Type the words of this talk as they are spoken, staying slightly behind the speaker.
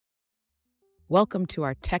Welcome to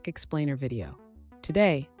our Tech Explainer video.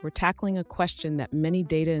 Today, we're tackling a question that many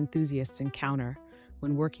data enthusiasts encounter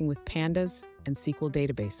when working with Pandas and SQL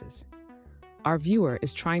databases. Our viewer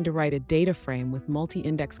is trying to write a data frame with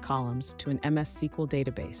multi-index columns to an MS SQL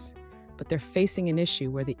database, but they're facing an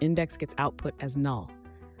issue where the index gets output as null.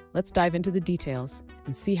 Let's dive into the details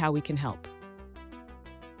and see how we can help.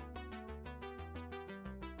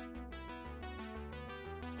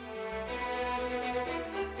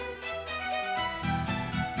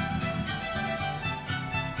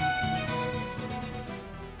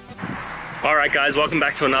 Alright guys, welcome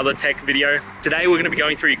back to another tech video. Today we're going to be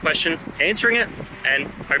going through your question, answering it, and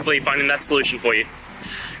hopefully finding that solution for you.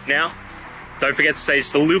 Now, don't forget to stay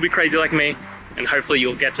just a little bit crazy like me, and hopefully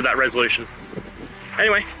you'll get to that resolution.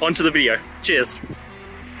 Anyway, on to the video. Cheers!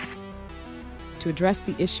 To address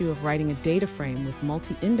the issue of writing a data frame with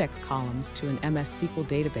multi-index columns to an MS SQL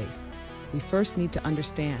database, we first need to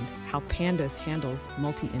understand how Pandas handles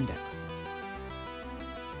multi-index.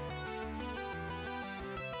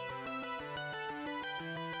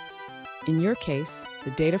 In your case,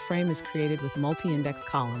 the data frame is created with multi-index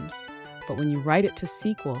columns, but when you write it to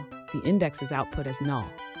SQL, the index is output as null.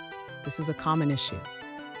 This is a common issue.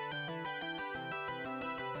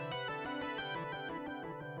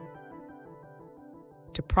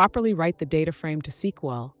 To properly write the data frame to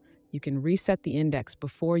SQL, you can reset the index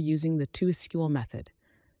before using the toSQL method.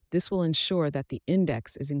 This will ensure that the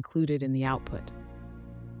index is included in the output.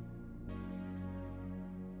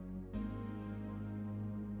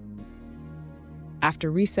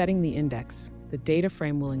 After resetting the index, the data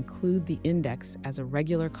frame will include the index as a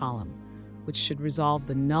regular column, which should resolve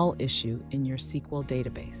the null issue in your SQL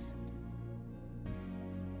database.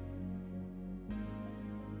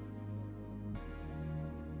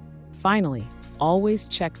 Finally, always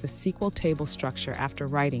check the SQL table structure after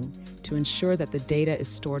writing to ensure that the data is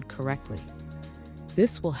stored correctly.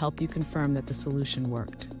 This will help you confirm that the solution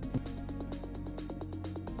worked.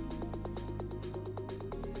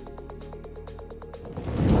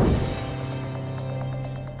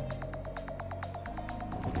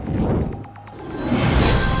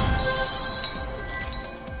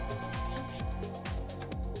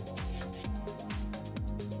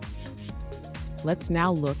 Let's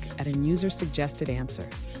now look at a user-suggested answer.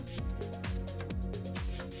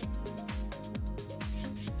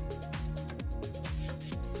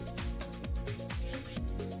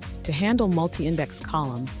 To handle multi-index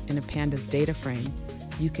columns in a Pandas data frame,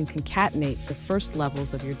 you can concatenate the first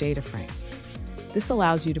levels of your data frame. This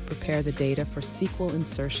allows you to prepare the data for SQL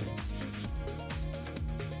insertion.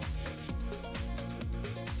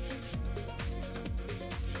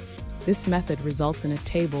 This method results in a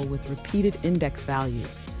table with repeated index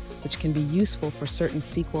values, which can be useful for certain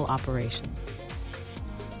SQL operations.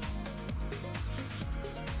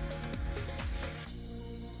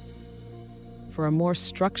 For a more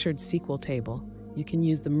structured SQL table, you can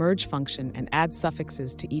use the merge function and add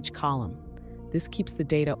suffixes to each column. This keeps the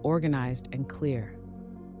data organized and clear.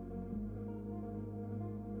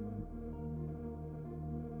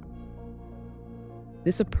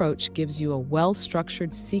 This approach gives you a well-structured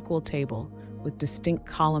SQL table with distinct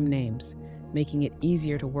column names, making it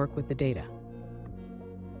easier to work with the data.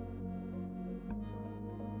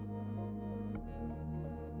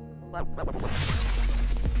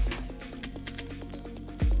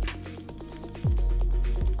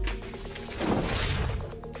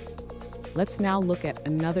 Let's now look at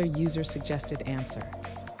another user-suggested answer.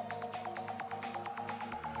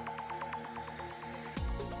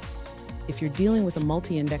 If you're dealing with a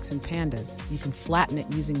multi-index in Pandas, you can flatten it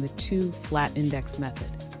using the toFlatIndex method.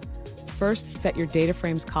 First, set your data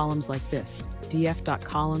frame's columns like this: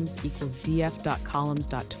 df.columns equals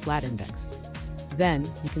df.columns.toFlatIndex. Then,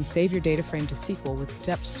 you can save your data frame to SQL with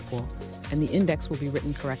DepSQL, and the index will be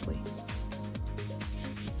written correctly.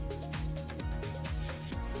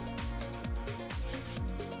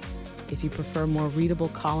 If you prefer more readable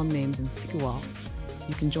column names in SQL,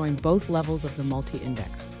 you can join both levels of the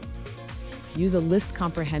multi-index. Use a list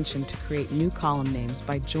comprehension to create new column names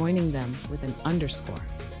by joining them with an underscore.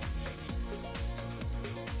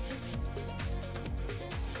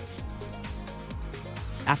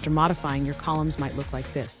 After modifying, your columns might look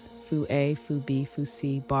like this: foo A, foo B, foo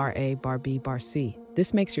C, bar A, bar B, bar C.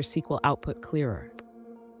 This makes your SQL output clearer.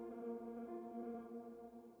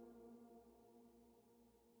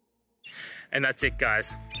 And that's it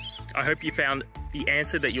guys. I hope you found the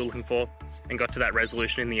answer that you're looking for and got to that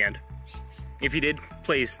resolution in the end. If you did,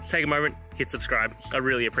 please take a moment, hit subscribe. I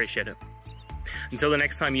really appreciate it. Until the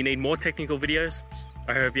next time you need more technical videos,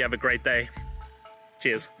 I hope you have a great day.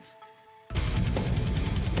 Cheers.